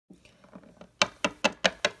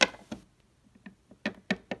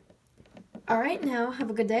All right, now have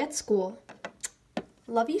a good day at school.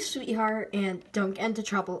 Love you, sweetheart, and don't get into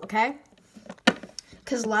trouble, okay?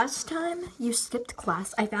 Because last time you skipped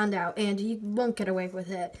class, I found out, and you won't get away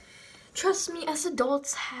with it. Trust me, us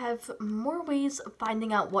adults have more ways of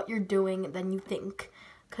finding out what you're doing than you think.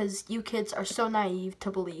 Because you kids are so naive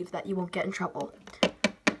to believe that you won't get in trouble.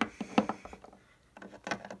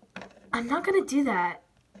 I'm not gonna do that.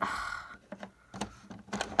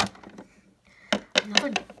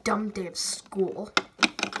 Another dumb day of school.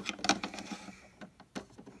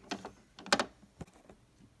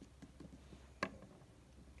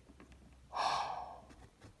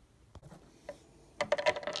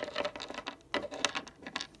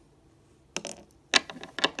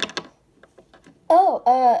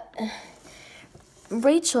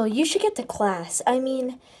 Rachel, you should get to class. I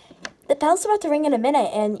mean, the bell's about to ring in a minute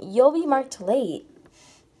and you'll be marked late.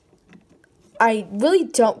 I really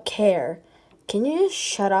don't care. Can you just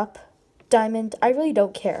shut up, Diamond? I really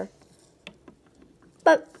don't care.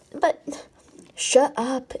 But, shut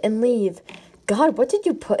up and leave. God, what did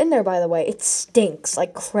you put in there, by the way? It stinks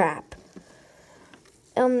like crap.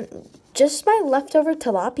 Just my leftover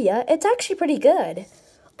tilapia. It's actually pretty good.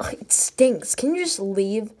 Ugh, it stinks. Can you just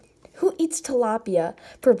leave? Who eats tilapia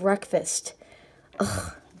for breakfast?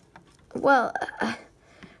 Ugh. Well,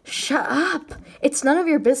 shut up. It's none of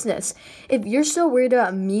your business. If you're so worried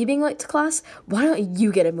about me being late to class, why don't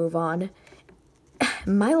you get a move on?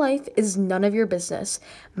 My life is none of your business.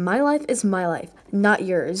 My life is my life, not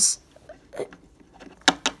yours.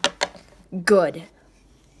 Good.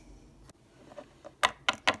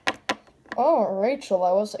 Oh, Rachel,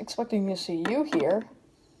 I was expecting to see you here.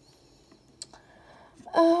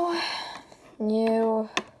 Oh, you...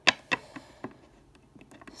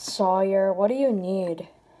 Sawyer, what do you need?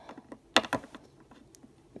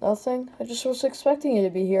 Nothing. I just was expecting you to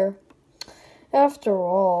be here. After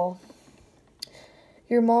all,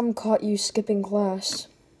 your mom caught you skipping class.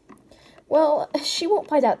 Well, she won't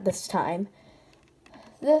find out this time.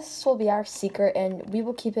 This will be our secret, and we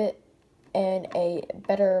will keep it in a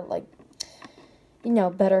better,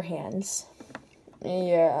 better hands.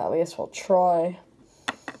 Yeah, at least we'll try.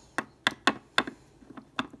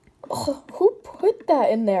 Ugh, who put that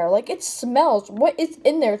in there? Like, it smells. What is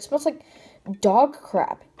in there? It smells like dog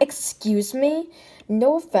crap. Excuse me?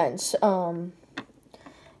 No offense.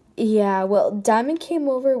 Yeah, well, Diamond came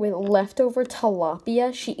over with leftover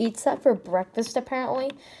tilapia. She eats that for breakfast,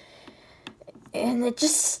 apparently. And it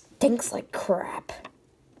just stinks like crap.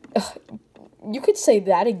 Ugh, you could say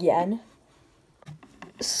that again.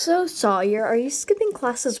 So, Sawyer, are you skipping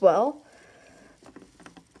class as well?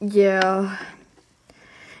 Yeah.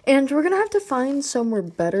 And we're gonna have to find somewhere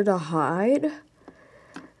better to hide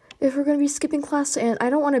if we're gonna be skipping class, and I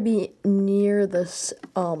don't want to be near this,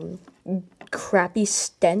 crappy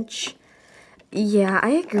stench. Yeah, I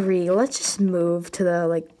agree. Let's just move to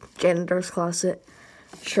the, janitor's closet.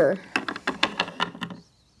 Sure.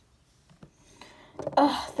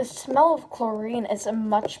 Ugh, the smell of chlorine is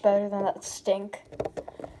much better than that stink.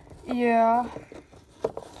 Yeah,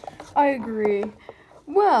 I agree.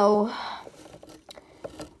 Well,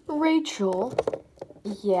 Rachel.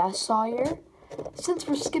 Yeah, Sawyer? Since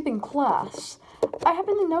we're skipping class, I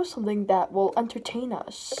happen to know something that will entertain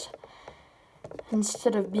us.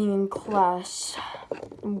 Instead of being in class,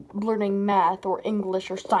 learning math or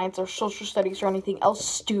English or science or social studies or anything else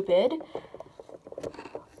stupid.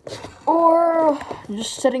 Or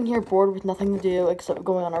just sitting here bored with nothing to do except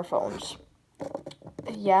going on our phones.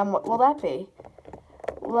 Yeah, and what will that be?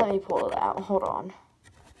 Let me pull it out. Hold on.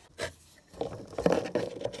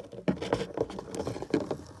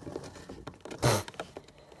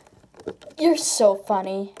 You're so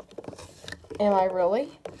funny. Am I really?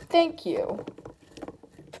 Thank you.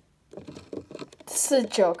 This is a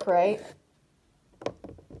joke, right?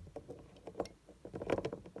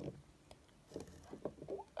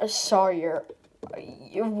 Sawyer,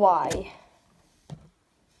 why?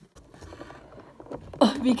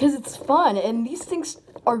 Because it's fun, and these things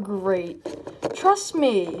are great. Trust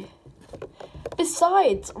me.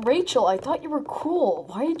 Besides, Rachel, I thought you were cool.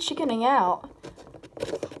 Why are you chickening out?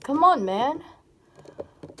 Come on, man.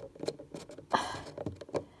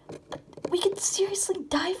 We could seriously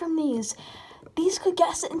die from these. These could get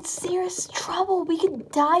us in serious trouble. We could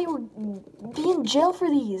die or be in jail for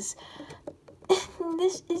these.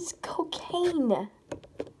 This is cocaine.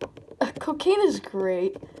 Cocaine is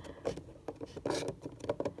great.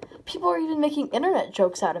 People are even making internet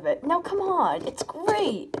jokes out of it. Now, come on. It's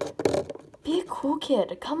great. Be a cool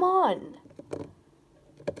kid. Come on.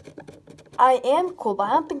 I am cool, but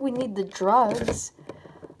I don't think we need the drugs.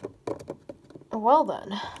 Well,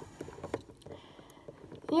 then.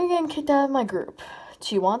 You're getting kicked out of my group.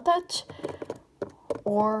 Do you want that?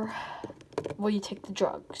 Or will you take the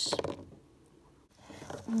drugs?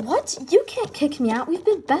 What? You can't kick me out. We've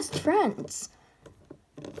been best friends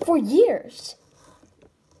for years.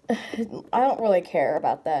 I don't really care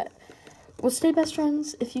about that. We'll stay best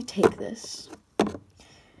friends if you take this.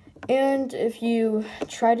 And if you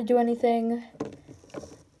try to do anything,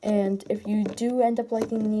 and if you do end up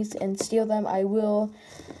liking these and steal them, I will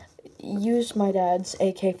use my dad's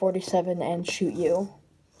AK-47 and shoot you.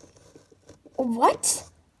 What?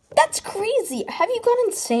 That's crazy. Have you gone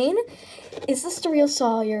insane? Is this the real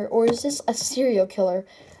Sawyer, or is this a serial killer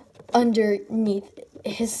underneath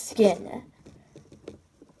his skin?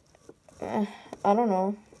 I don't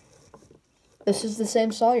know. This is the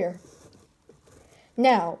same Sawyer.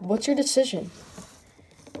 Now, what's your decision?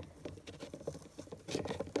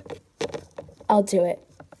 I'll do it.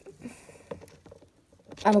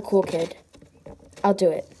 I'm a cool kid. I'll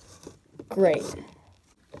do it. Great.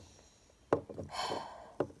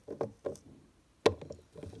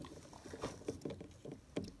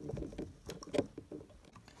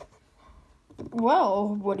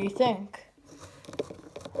 Well, what do you think?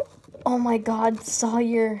 Oh my god,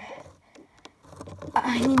 Sawyer.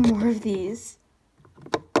 I need more of these.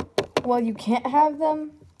 Well, you can't have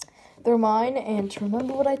them. They're mine, and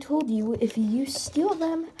remember what I told you. If you steal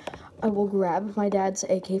them, I will grab my dad's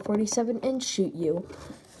AK-47 and shoot you.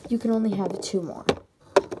 You can only have 2 more.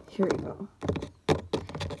 Here you go.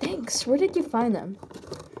 Thanks. Where did you find them?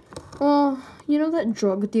 You know that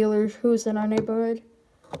drug dealer who's in our neighborhood?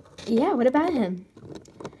 Yeah, what about him?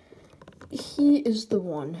 He is the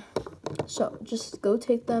one. So, just go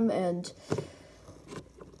take them, and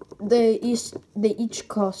they each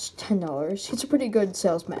cost $10. He's a pretty good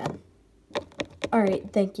salesman.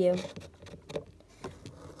 Alright, thank you.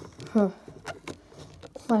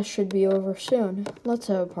 Class should be over soon. Let's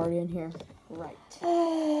have a party in here. Right.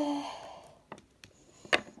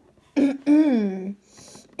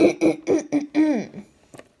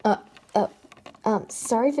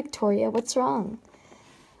 Sorry, Victoria, what's wrong?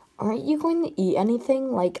 Aren't you going to eat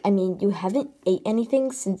anything? You haven't ate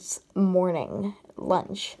anything since morning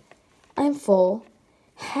lunch. I'm full.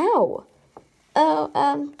 How?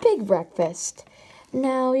 Oh, big breakfast.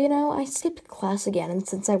 Now, I skipped class again, and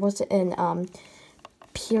since I wasn't in,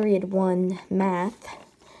 period 1 math,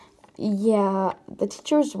 yeah, the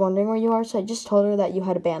teacher was wondering where you are, so I just told her that you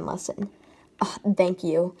had a band lesson. Thank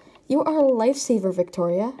you. You are a lifesaver,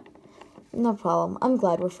 Victoria. No problem. I'm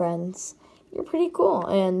glad we're friends. You're pretty cool,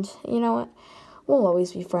 and you know what? We'll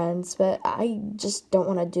always be friends, but I just don't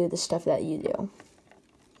want to do the stuff that you do.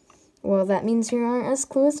 Well, that means you aren't as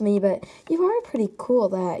cool as me, but you are pretty cool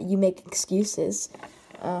that you make excuses.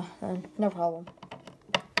 No problem.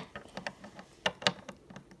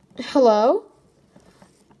 Hello?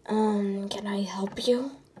 Can I help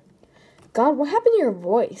you? God, what happened to your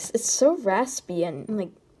voice? It's so raspy and,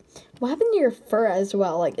 what happened to your fur as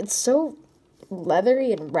well? It's so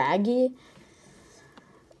leathery and raggy.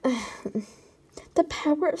 The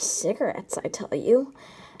power of cigarettes, I tell you.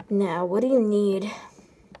 Now, what do you need?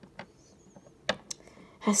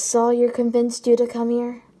 Has Sawyer convinced you to come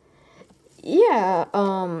here? Yeah,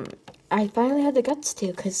 I finally had the guts to,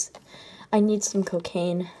 because I need some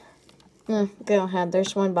cocaine. Go ahead,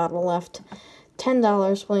 there's 1 bottle left.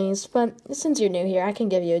 $10, please, but since you're new here, I can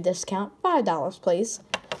give you a discount. $5, please.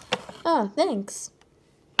 Oh, thanks.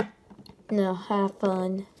 No, have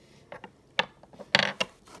fun.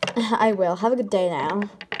 I will. Have a good day now.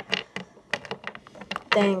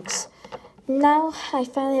 Thanks. Now, I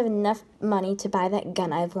finally have enough money to buy that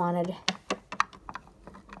gun I've wanted.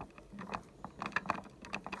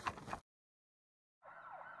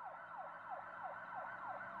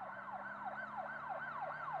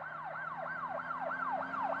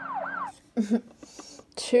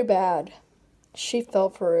 Too bad. She fell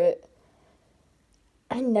for it.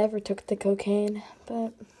 I never took the cocaine,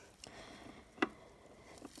 but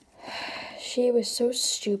she was so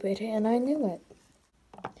stupid, and I knew it.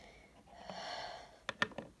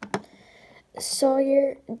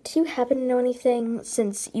 Sawyer, do you happen to know anything,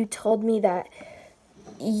 since you told me that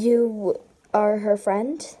you are her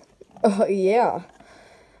friend? Yeah.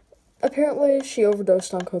 Apparently, she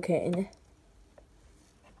overdosed on cocaine.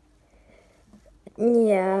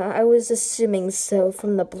 Yeah, I was assuming so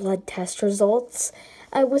from the blood test results.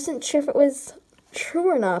 I wasn't sure if it was true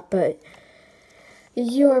or not, but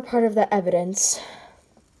you're part of the evidence.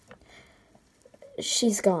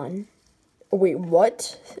 She's gone. Wait,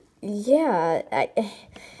 what? Yeah,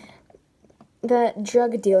 that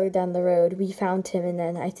drug dealer down the road, we found him, and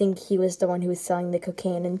then I think he was the one who was selling the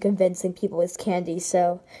cocaine and convincing people it was candy,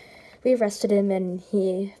 so we arrested him, and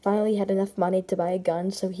he finally had enough money to buy a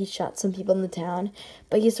gun, so he shot some people in the town.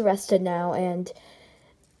 But he's arrested now, and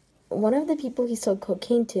one of the people he sold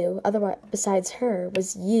cocaine to, otherwise besides her,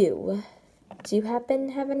 was you. Do you happen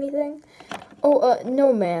to have anything? Oh,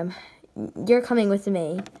 no, ma'am. You're coming with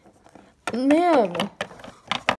me. Ma'am!